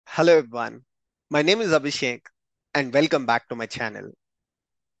Hello everyone, my name is Abhishek and welcome back to my channel.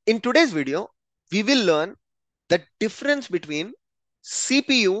 In today's video, we will learn the difference between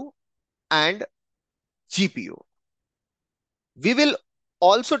CPU and GPU. We will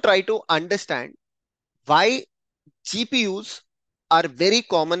also try to understand why GPUs are very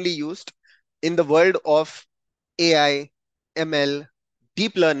commonly used in the world of AI, ML,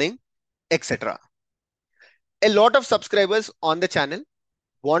 deep learning, etc. A lot of subscribers on the channel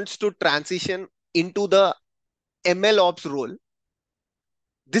wants to transition into the MLOps role.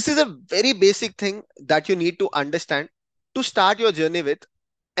 This is a very basic thing that you need to understand to start your journey with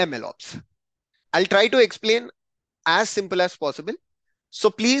MLOps. I'll try to explain as simple as possible. So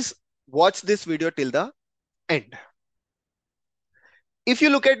please watch this video till the end. If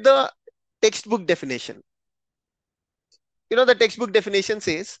you look at the textbook definition, the textbook definition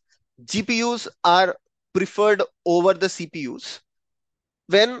says GPUs are preferred over the CPUs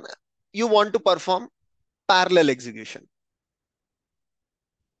when you want to perform parallel execution.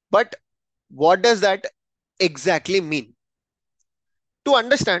 But what does that exactly mean? To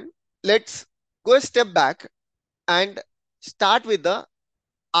understand, let's go a step back and start with the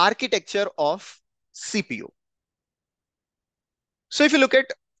architecture of CPU. So if you look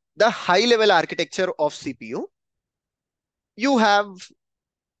at the high level architecture of CPU, you have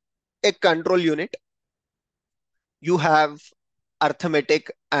a control unit, you have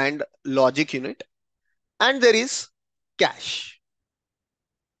arithmetic and logic unit, and there is cache.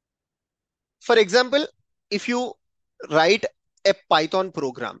 For example, if you write a Python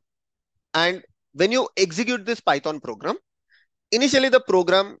program and when you execute this Python program, initially the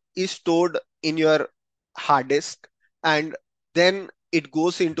program is stored in your hard disk and then it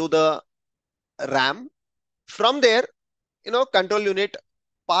goes into the RAM. From there, control unit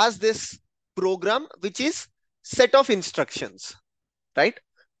pass this program, which is set of instructions, right?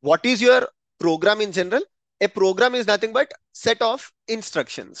 What is your program in general? A program is nothing but set of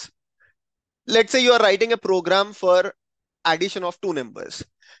instructions. Let's say you are writing a program for addition of two numbers.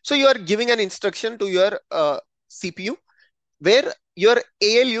 So you are giving an instruction to your CPU where your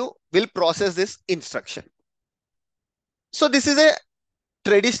ALU will process this instruction. So this is a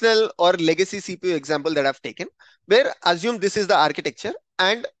traditional or legacy CPU example that I've taken, where assume this is the architecture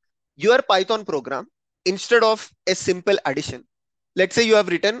and your Python program, instead of a simple addition, let's say you have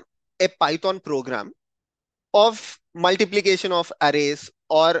written a Python program of multiplication of arrays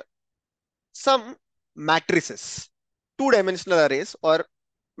or some matrices, two-dimensional arrays or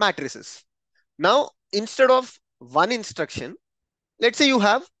matrices. Now, instead of one instruction, let's say you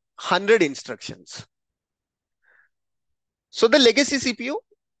have 100 instructions. So the legacy CPU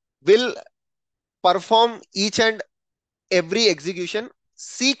will perform each and every execution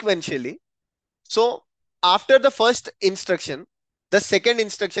sequentially. So after the first instruction, the second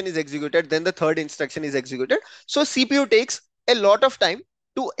instruction is executed, then the third instruction is executed. So CPU takes a lot of time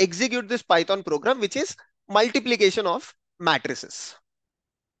to execute this Python program, which is multiplication of matrices.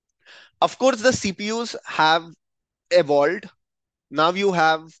 Of course, the CPUs have evolved. Now you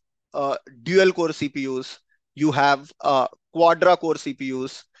have dual core CPUs, you have quadra core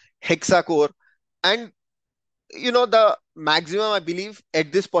CPUs, hexa core, and the maximum I believe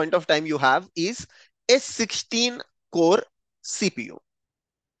at this point of time you have is a 16 core CPU.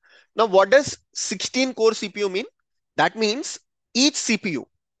 Now, what does 16 core CPU mean? That means each CPU,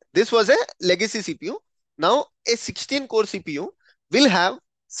 this was a legacy CPU. Now, a 16 core CPU will have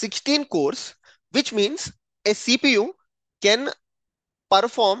 16 cores, which means a CPU can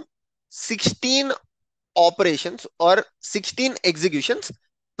perform 16 operations or 16 executions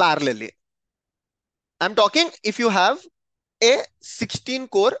parallelly. I'm talking if you have a 16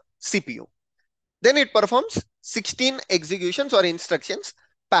 core CPU, then it performs 16 executions or instructions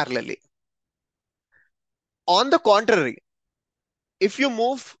parallelly. On the contrary, if you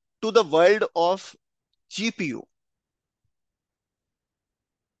move to the world of GPU,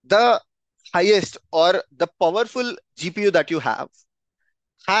 the highest or the powerful GPU that you have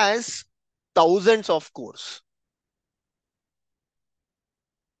has thousands of cores.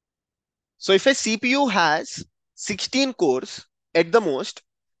 So if a CPU has 16 cores at the most,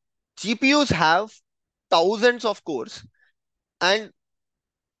 GPUs have thousands of cores. And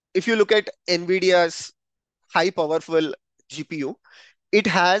if you look at NVIDIA's high powerful GPU, it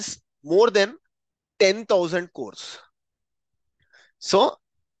has more than 10,000 cores. So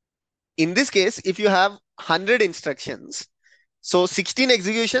in this case, if you have 100 instructions, so 16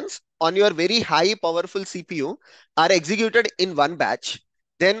 executions on your very high powerful CPU are executed in one batch,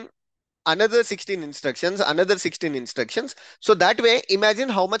 then another 16 instructions, another 16 instructions. So that way, imagine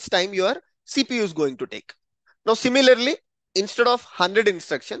how much time your CPU is going to take. Now, similarly, instead of 100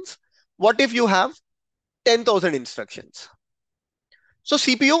 instructions, what if you have 10,000 instructions? So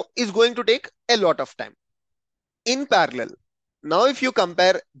CPU is going to take a lot of time. In parallel, now if you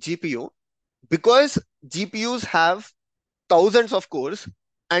compare GPU, because GPUs have thousands of cores,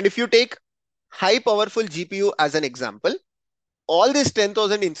 and if you take high powerful GPU as an example, all these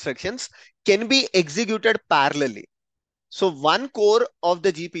 10,000 instructions can be executed parallelly. So one core of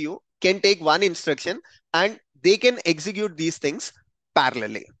the GPU can take one instruction and they can execute these things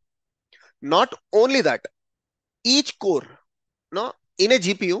parallelly. Not only that, each core, no, in a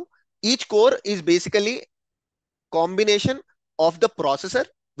GPU, each core is basically combination of the processor,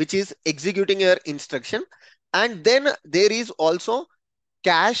 which is executing your instruction. And then there is also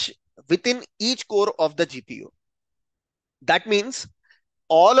cache within each core of the GPU. That means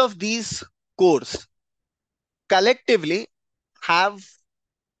all of these cores collectively have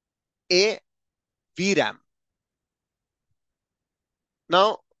a VRAM.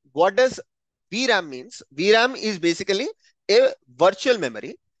 Now, what does VRAM means? VRAM is basically a virtual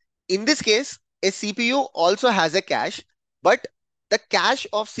memory. In this case, a CPU also has a cache, but the cache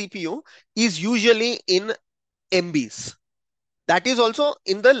of CPU is usually in MBs. That is also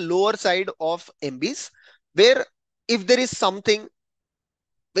in the lower side of MBs, where if there is something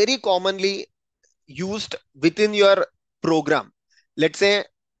very commonly used within your program, let's say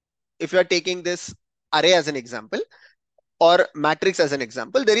if you are taking this array as an example or matrix as an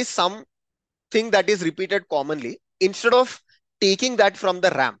example, there is something that is repeated commonly. Instead of taking that from the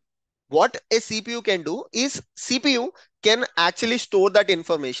RAM, what a CPU can do is CPU can actually store that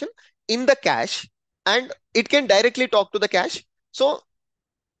information in the cache and it can directly talk to the cache. So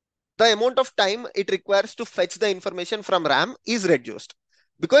the amount of time it requires to fetch the information from RAM is reduced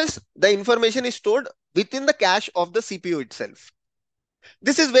because the information is stored within the cache of the CPU itself.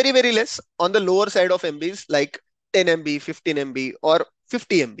 This is very, very less on the lower side of MBs like 10 MB, 15 MB, or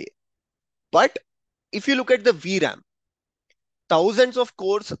 50 MB. But if you look at the VRAM, thousands of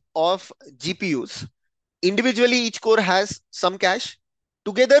cores of GPUs, individually each core has some cache.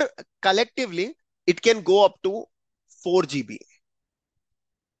 Together, collectively, it can go up to 4 GB.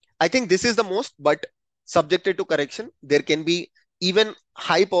 I think this is the most, but subjected to correction. There can be even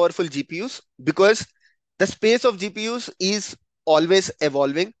high powerful GPUs because the space of GPUs is always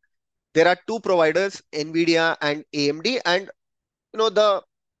evolving. There are two providers, NVIDIA and AMD, and the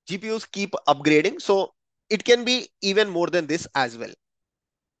GPUs keep upgrading. So it can be even more than this as well.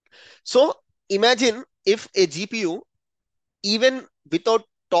 So imagine if a GPU, even without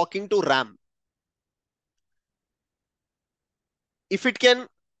talking to RAM, if it can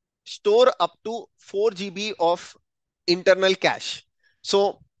store up to 4 GB of internal cache.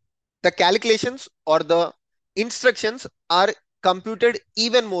 So the calculations or the instructions are computed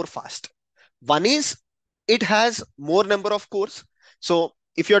even more fast. One is it has more number of cores. So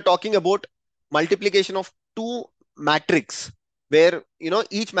if you're talking about multiplication of two matrix where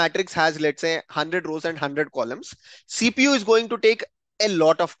each matrix has, let's say, 100 rows and 100 columns, CPU is going to take a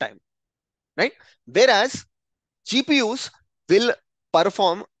lot of time, right? Whereas GPUs will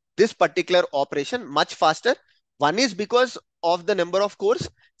perform this particular operation much faster. One is because of the number of cores.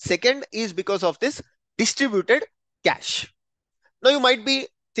 Second is because of this distributed cache. Now you might be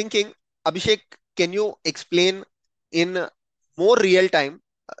thinking, Abhishek, can you explain in more real time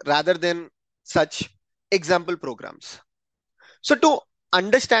rather than such example programs? So to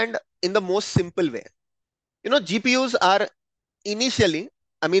understand in the most simple way, GPUs are initially,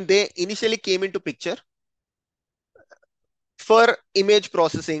 they initially came into picture for image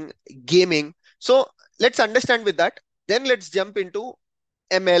processing, gaming. So let's understand with that. Then let's jump into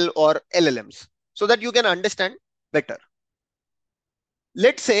ML or LLMs so that you can understand better.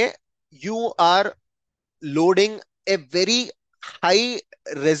 Let's say you are loading a very high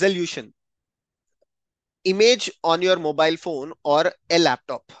resolution image on your mobile phone or a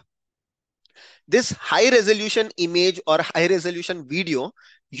laptop. This high resolution image or high resolution video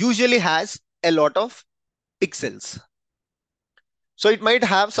usually has a lot of pixels. So it might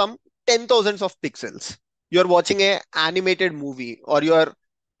have some 10,000s of pixels. You're watching a animated movie or you're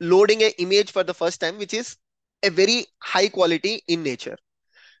loading an image for the first time, which is a very high quality in nature.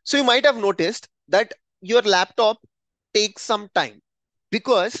 So you might have noticed that your laptop takes some time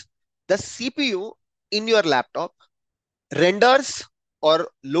because the CPU in your laptop renders or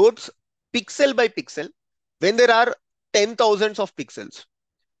loads pixel by pixel when there are 10,000s of pixels.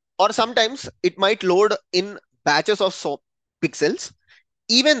 Or sometimes it might load in batches of pixels.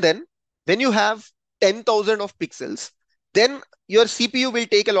 Even then, when you have 10,000 of pixels, then your CPU will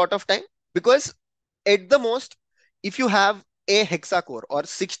take a lot of time because at the most, if you have a hexa core or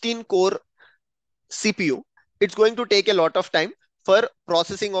 16 core CPU, it's going to take a lot of time for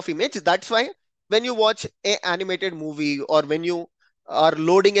processing of image. That's why when you watch a animated movie, or when you are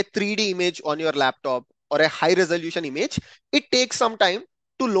loading a 3D image on your laptop or a high resolution image, it takes some time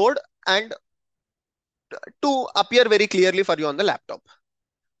to load and to appear very clearly for you on the laptop.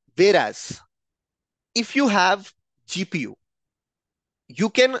 Whereas if you have GPU, you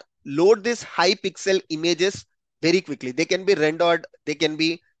can load these high pixel images very quickly. They can be rendered, they can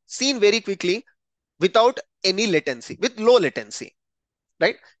be seen very quickly without any latency, with low latency,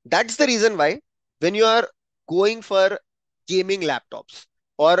 right? That's the reason why when you are going for gaming laptops,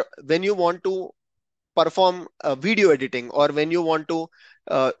 or when you want to perform video editing, or when you want to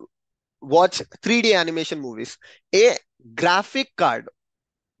uh, watch 3D animation movies, a graphic card,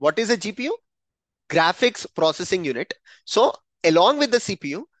 what is a GPU? Graphics processing unit. So along with the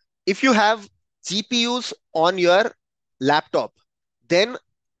CPU, if you have GPUs on your laptop, then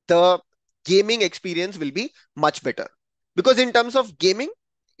the gaming experience will be much better. Because in terms of gaming,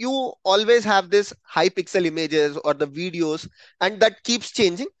 you always have this high pixel images or the videos, and that keeps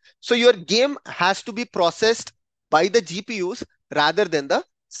changing. So your game has to be processed by the GPUs rather than the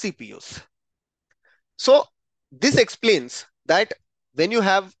CPUs. So this explains that when you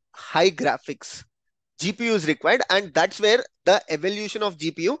have high graphics, GPU is required, and that's where the evolution of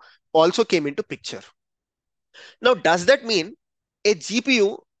GPU also came into picture. Now, does that mean a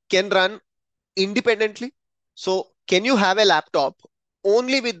GPU can run independently? So, can you have a laptop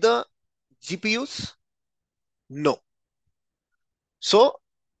only with the GPUs? No. So,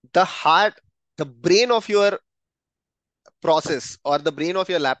 the heart, the brain of your process, or the brain of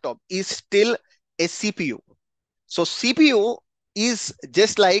your laptop, is still a CPU. So, CPU is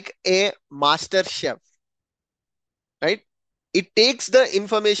just like a master chef, right? It takes the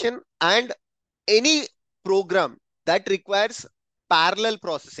information, and any program that requires parallel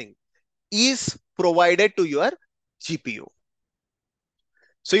processing is provided to your GPU.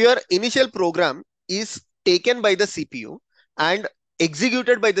 So your initial program is taken by the CPU and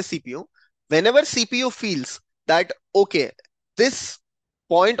executed by the CPU. Whenever CPU feels that, okay, this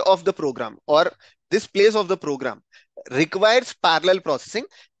point of the program, or this place of the program requires parallel processing,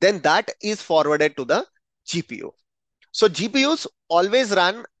 then that is forwarded to the GPU. So GPUs always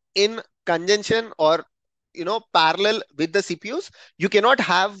run in conjunction, or parallel with the CPUs. You cannot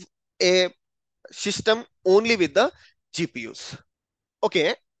have a system only with the GPUs.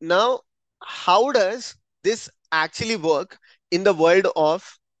 Okay, now how does this actually work in the world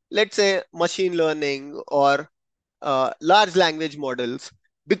of, let's say, machine learning, or large language models?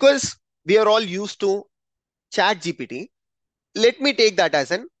 Because we are all used to chat GPT. Let me take that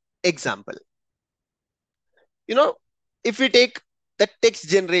as an example. You know, if we take the text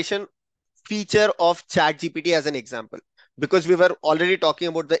generation feature of ChatGPT as an example, because we were already talking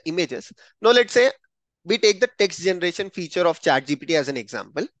about the images. Now, let's say we take the text generation feature of ChatGPT as an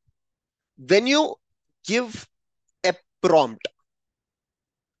example. When you give a prompt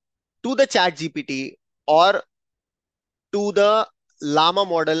to the ChatGPT, or to the Llama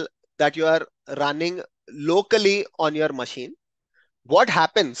model that you are running locally on your machine, what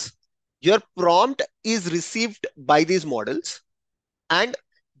happens? Your prompt is received by these models, and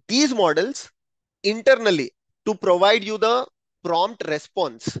these models internally, to provide you the prompt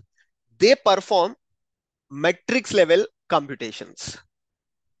response, they perform matrix level computations.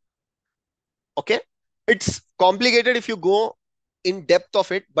 Okay, it's complicated if you go in depth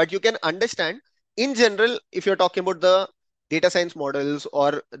of it, but you can understand in general. If you're talking about the data science models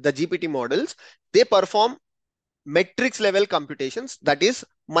or the GPT models, they perform matrix level computations, that is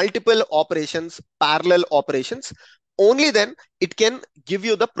multiple operations, parallel operations. Only then it can give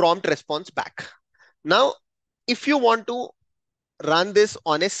you the prompt response back. Now, if you want to run this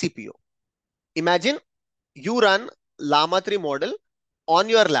on a CPU, imagine you run Llama 3 model on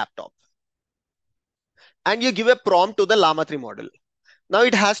your laptop, and you give a prompt to the Llama 3 model. Now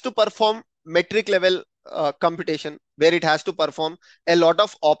it has to perform metric level computation, where it has to perform a lot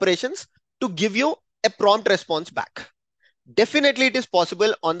of operations to give you a prompt response back. Definitely it is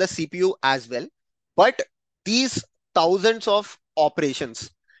possible on the CPU as well, but these thousands of operations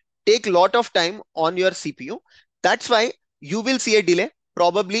take a lot of time on your CPU. That's why you will see a delay.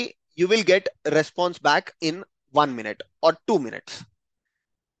 Probably you will get response back in 1 minute or 2 minutes.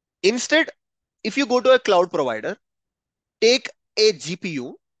 Instead, if you go to a cloud provider, take a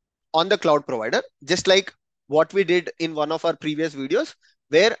GPU on the cloud provider, just like what we did in one of our previous videos,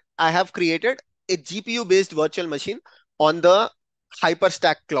 where I have created a GPU based virtual machine on the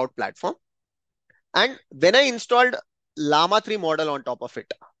HyperStack cloud platform. And when I installed Llama 3 model on top of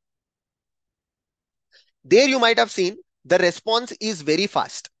it, there you might have seen the response is very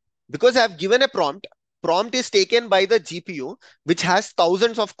fast, because I have given a prompt. prompt is taken by the GPU, which has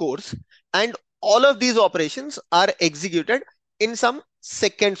thousands of cores, and all of these operations are executed in some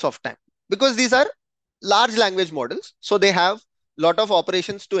seconds of time, because these are large language models. So they have a lot of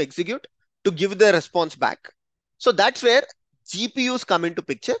operations to execute to give the response back. So that's where GPUs come into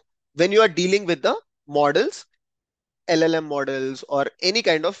picture when you are dealing with the models, LLM models, or any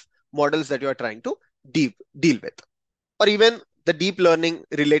kind of models that you are trying to deal with, or even the deep learning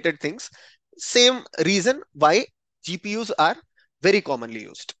related things. Same reason why GPUs are very commonly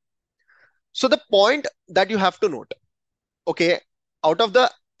used. So the point that you have to note, okay, out of the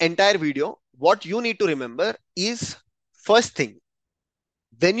entire video, what you need to remember is, first thing,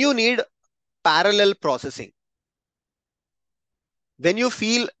 when you need parallel processing, when you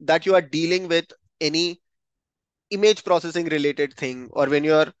feel that you are dealing with any image processing related thing, or when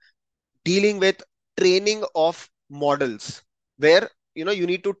you are dealing with training of models, where you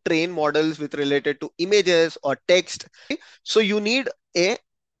need to train models with related to images or text, so you need a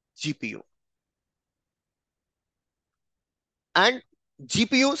GPU. And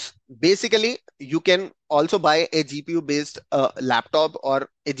GPUs, basically, you can also buy a GPU based laptop or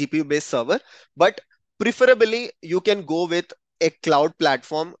a GPU based server, but preferably you can go with a cloud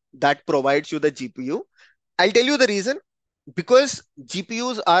platform that provides you the GPU. I'll tell you the reason, because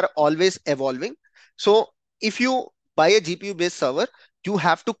GPUs are always evolving. So if you buy a GPU based server, you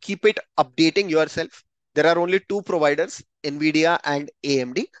have to keep it updating yourself. There are only two providers, NVIDIA and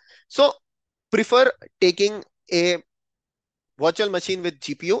AMD. So prefer taking a virtual machine with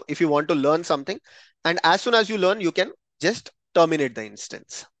GPU if you want to learn something. And as soon as you learn, you can just terminate the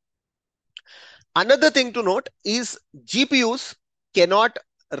instance. Another thing to note is GPUs cannot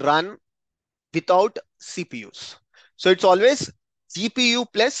run without CPUs. So it's always GPU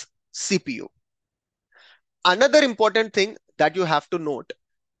plus CPU. Another important thing that you have to note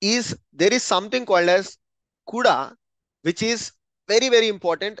is there is something called as CUDA, which is very, very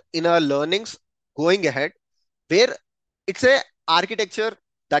important in our learnings going ahead, where it's a architecture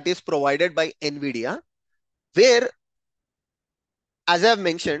that is provided by NVIDIA, where, as I've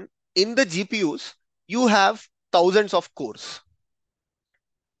mentioned, in the GPUs, you have thousands of cores.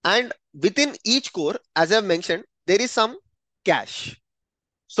 And within each core, as I've mentioned, there is some cache.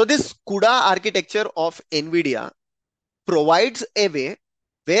 So this CUDA architecture of NVIDIA provides a way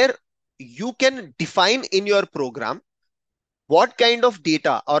where you can define in your program what kind of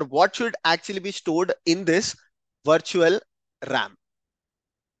data or what should actually be stored in this virtual RAM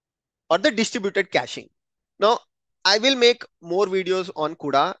or the distributed caching. Now, I will make more videos on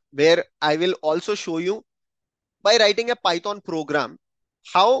CUDA where I will also show you, by writing a Python program,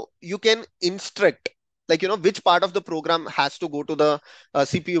 how you can instruct, like, which part of the program has to go to the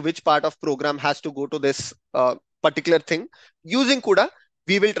CPU, which part of program has to go to this particular thing. Using CUDA,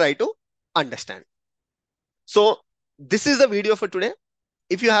 we will try to understand. So this is the video for today.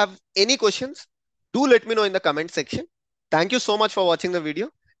 If you have any questions, do let me know in the comment section. Thank you so much for watching the video.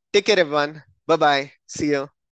 Take care, everyone. Bye bye. See you.